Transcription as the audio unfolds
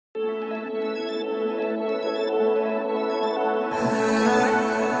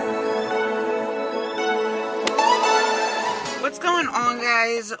What's going on,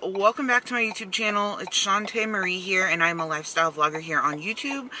 guys? Welcome back to my YouTube channel. It's Shantae Marie here, and I'm a lifestyle vlogger here on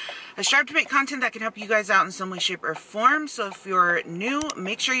YouTube. I strive to make content that can help you guys out in some way, shape, or form. So if you're new,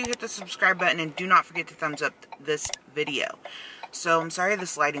 make sure you hit the subscribe button and do not forget to thumbs up this video. So I'm sorry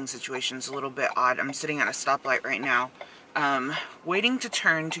this lighting situation is a little bit odd. I'm sitting at a stoplight right now, waiting to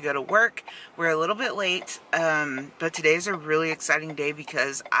turn to go to work. We're a little bit late, but today is a really exciting day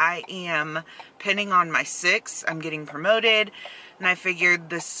because I am pinning on my 6. I'm getting promoted, and I figured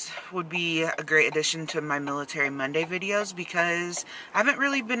this would be a great addition to my Military Monday videos because I haven't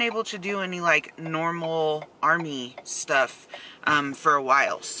really been able to do any like normal army stuff for a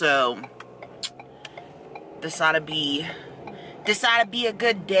while. So this ought to be a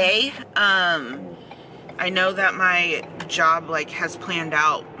good day. I know that my job has planned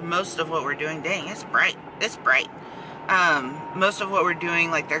out most of what we're doing. Dang, it's bright. It's bright. Most of what we're doing,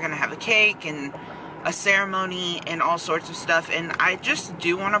 they're gonna have a cake and a ceremony and all sorts of stuff. And I just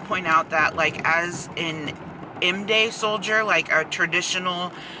do want to point out that as an M-Day soldier, a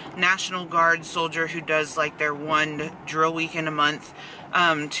traditional National Guard soldier who does their one drill week in a month,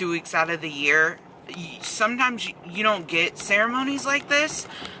 2 weeks out of the year, sometimes you don't get ceremonies like this.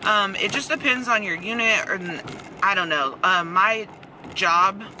 It just depends on your unit, or I don't know. My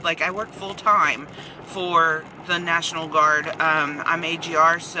job, I work full-time for the National Guard. I'm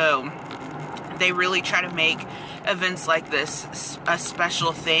AGR, so they really try to make events like this a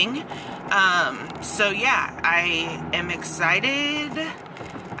special thing. So yeah, I am excited.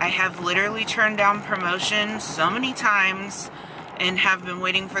 I have literally turned down promotion so many times and have been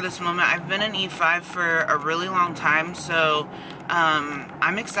waiting for this moment. I've been in E5 for a really long time, so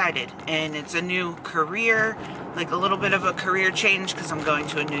I'm excited. And it's a new career, a little bit of a career change because I'm going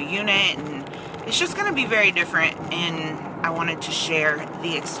to a new unit, and it's just going to be very different, and I wanted to share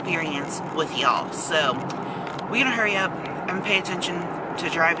the experience with y'all. So we're going to hurry up and pay attention to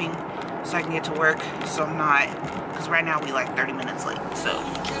driving so I can get to work, so I'm not, because right now we 30 minutes late, so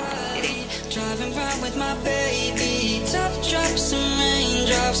it ain't. Driving around with my baby, top drops and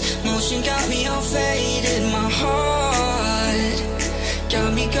raindrops, motion got me all faded, my heart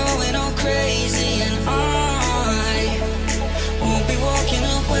got me going all crazy, and I won't be walking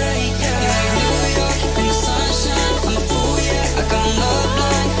away, yeah. New York in the sunshine, I'm a fool, yeah. I got love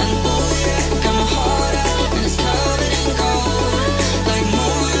blind, and ooh, yeah. Got my heart out, and it's covered in gold, like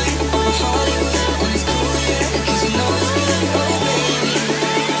moonlight over Hollywood, and it's cool, yeah, because you know it's good, oh baby.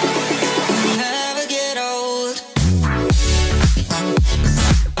 Never get old.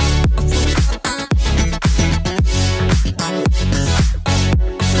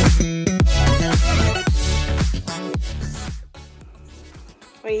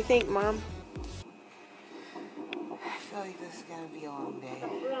 What do you think, Mom? I feel like this is gonna be a long day,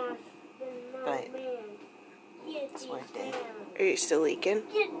 but it's worth it. Are you still leaking?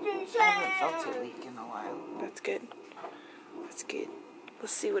 I haven't felt it leak in a while. That's good. That's good.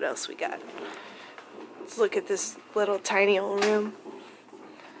 Let's see what else we got. Let's look at this little tiny old room.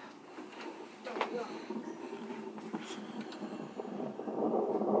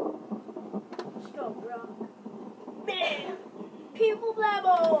 People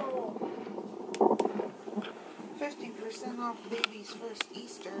level 50% off baby's first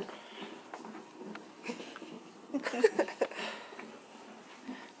Easter.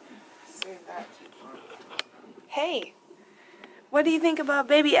 Save that. Hey, what do you think about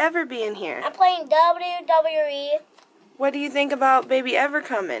Baby Ever being here? I'm playing WWE. What do you think about Baby Ever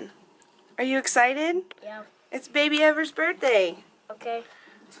coming? Are you excited? Yeah. It's Baby Ever's birthday. Okay.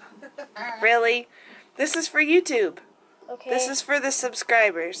 Really? This is for YouTube. Okay. This is for the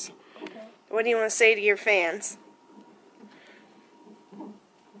subscribers. Okay. What do you want to say to your fans?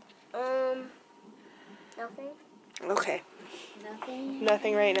 Nothing. Okay. Nothing.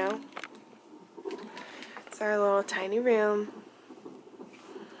 Nothing right now. It's our little tiny room.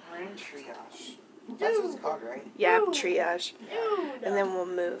 We're in triage. That's what it's called, right? Yeah, triage. And then we'll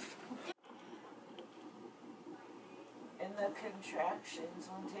move. And the contractions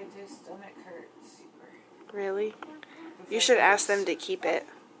on Tay-Tay's stomach hurt super. Really? You should ask them to keep it.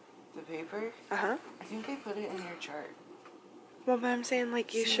 The paper? Uh-huh. I think they put it in your chart. Well, but I'm saying,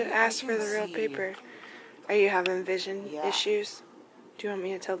 you should ask for the real paper. Are you having vision issues? Do you want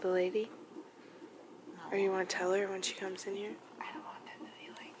me to tell the lady? No. Or you want to tell her when she comes in here? I don't want them to be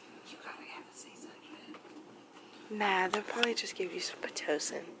you gotta have a C-section. Nah, they'll probably just give you some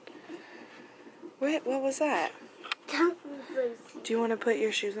Pitocin. What was that? Do you want to put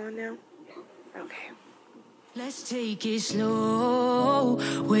your shoes on now? Okay. Let's take it slow.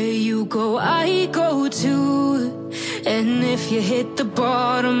 Where you go, I go too. And if you hit the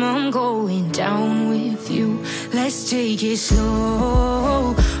bottom, I'm going down with you. Let's take it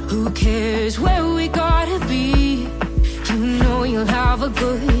slow. Who cares where we gotta be? You know you'll have a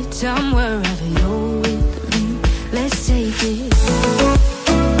good time wherever you're with me. Let's take it slow.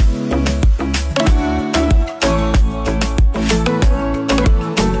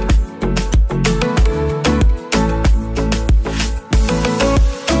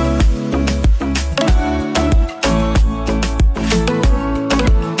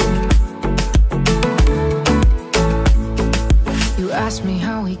 Ask me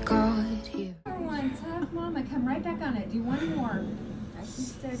how we got here. One tough mama, come right back on it. Do one more. Nice and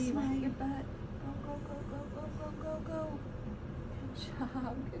steady, right your butt. Go, go, go, go, go, go, go, go. Good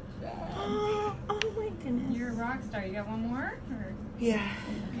job, good job. Oh my goodness. You're a rock star. You got one more? Or? Yeah.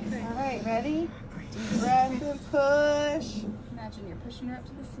 Okay. All right, ready? Deep breath and push. Imagine you're pushing her up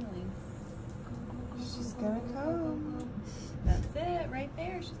to the ceiling. She's gonna come. That's it, right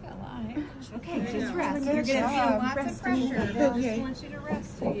there. She's got a lot. Okay, There you just go. rest. Good You're gonna job. feel lots of pressure. I just Okay. want you to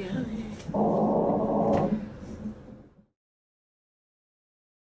rest to you.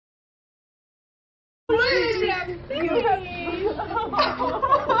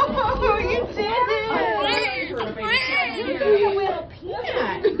 Oh, you did it! You're a little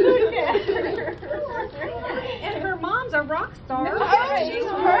peanut. And her mom's a rock star. Oh, she's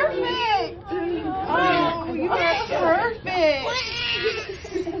perfect! Oh, you are perfect!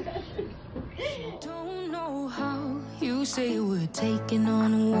 Don't know how you say we're taking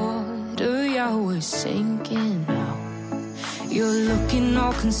on water, yeah, we're sinking now. You're looking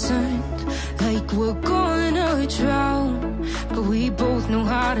all concerned, like we're gonna drown. But we both know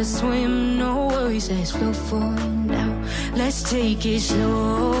how to swim, no worries, let's flow for now. Let's take it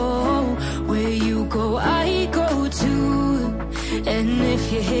slow, where you go, I go too. And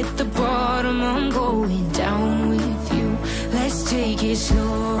if you hit the bottom, I'm going down with you. Let's take it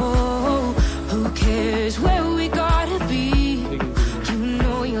slow, who cares where we gotta be? You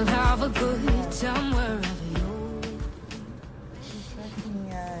know you'll have a good time wherever you're with. She checked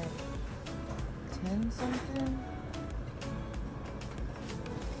me at 10 something.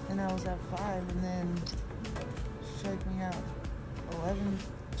 And I was at 5, and then she checked me out 11,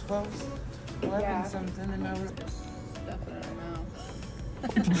 12, 11 something, and I was... Stuff it in her mouth.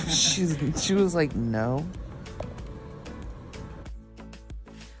 she was like, no.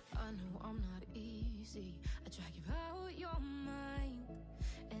 I know I'm not easy. I drag you out your mind.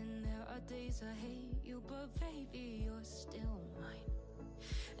 And there are days I hate you, but baby, you're still mine.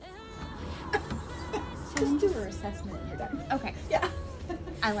 Just do her assessment and you're done. Okay. Yeah.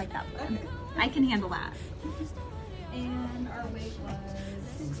 I like that one. I can handle that. And our weight was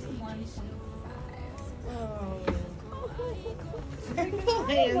 1.5.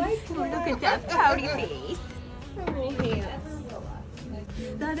 Look at that pouty face.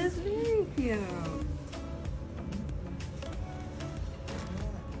 That is very cute.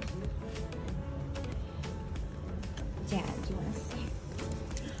 Dad, do you want to see?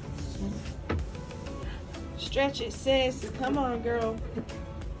 Stretch it, sis. Come on, girl.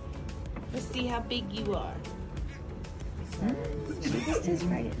 Let's see how big you are. This is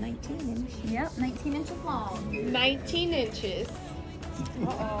right at 19 inches. Yep, 19 inches long. 19 inches.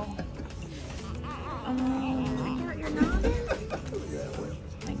 Uh-oh. Oh, hurt your noggin?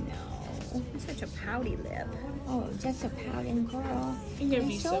 I know. You're such a pouty lip. Oh, just a pouting girl. You're gonna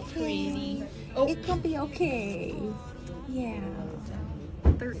be It's so okay. pretty. It could be okay. Yeah.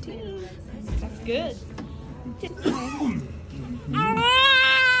 13. That's good.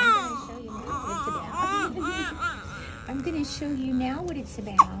 I'm going to show you now what it's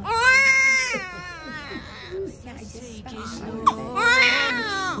about. Yeah, I just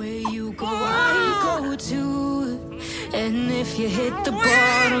stopped. Where you go, I go too. And if you hit the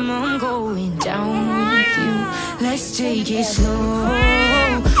bottom, I'm going down with you. Let's take it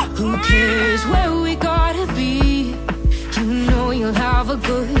slow. Who cares where we gotta be? You know you'll have a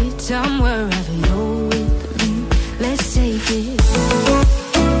good time wherever you're with me. Let's take it slow.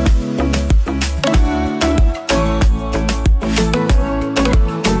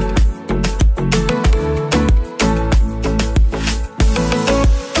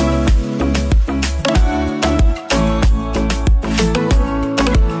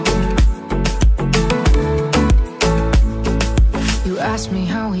 Ask me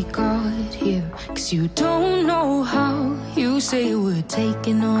how we got here, 'cause you don't know how. You say we're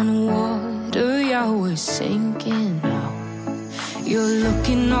taking on water, yeah, we're sinking now. You're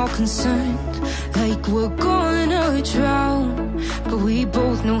looking all concerned, like we're gonna drown. But we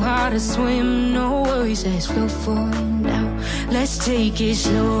both know how to swim, no worries, let's flow for now. Let's take it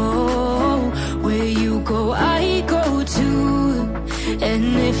slow, Where you go, I go too.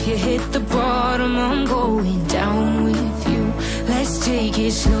 And if you hit the bottom, I'm going down with you. Let's take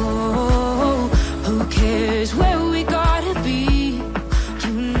it slow. Who cares where we gotta be?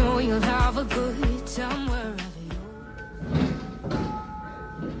 You know you'll have a good time wherever you are.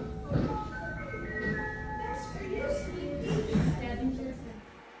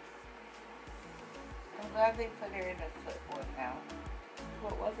 I'm glad they put her in a foot one now.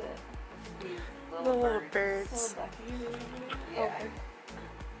 What was it? These The little birds. Oh, Bucky. Yeah. Okay.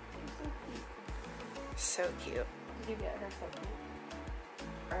 So cute. Did you get her something?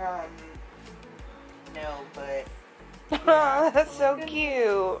 No, but Oh, that's so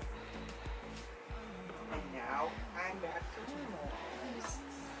cute. and now I'm back to normal.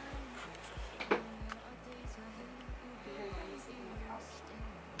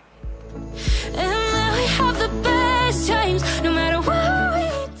 And now we have the best times, no matter where we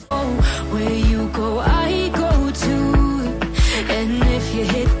go. Where you go, I go too. And if you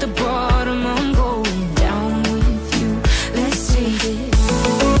hit the bottom, I'm going down with you. Let's take it.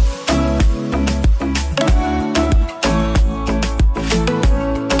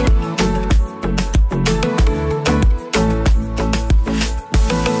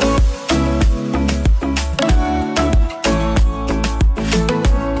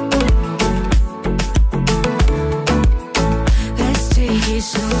 Let's take it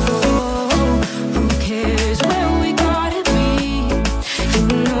slow. Who cares where we gotta be? You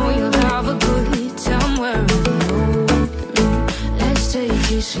know you'll have a good time wherever you're with me. Let's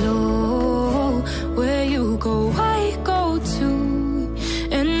take it slow. Where you go, I go too.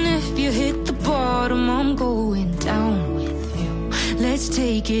 And if you hit the bottom, I'm going down with you. Let's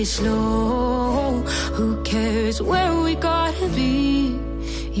take it slow. Who cares where we gotta be?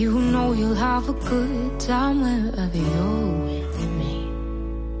 You know you'll have a good time wherever you're with me.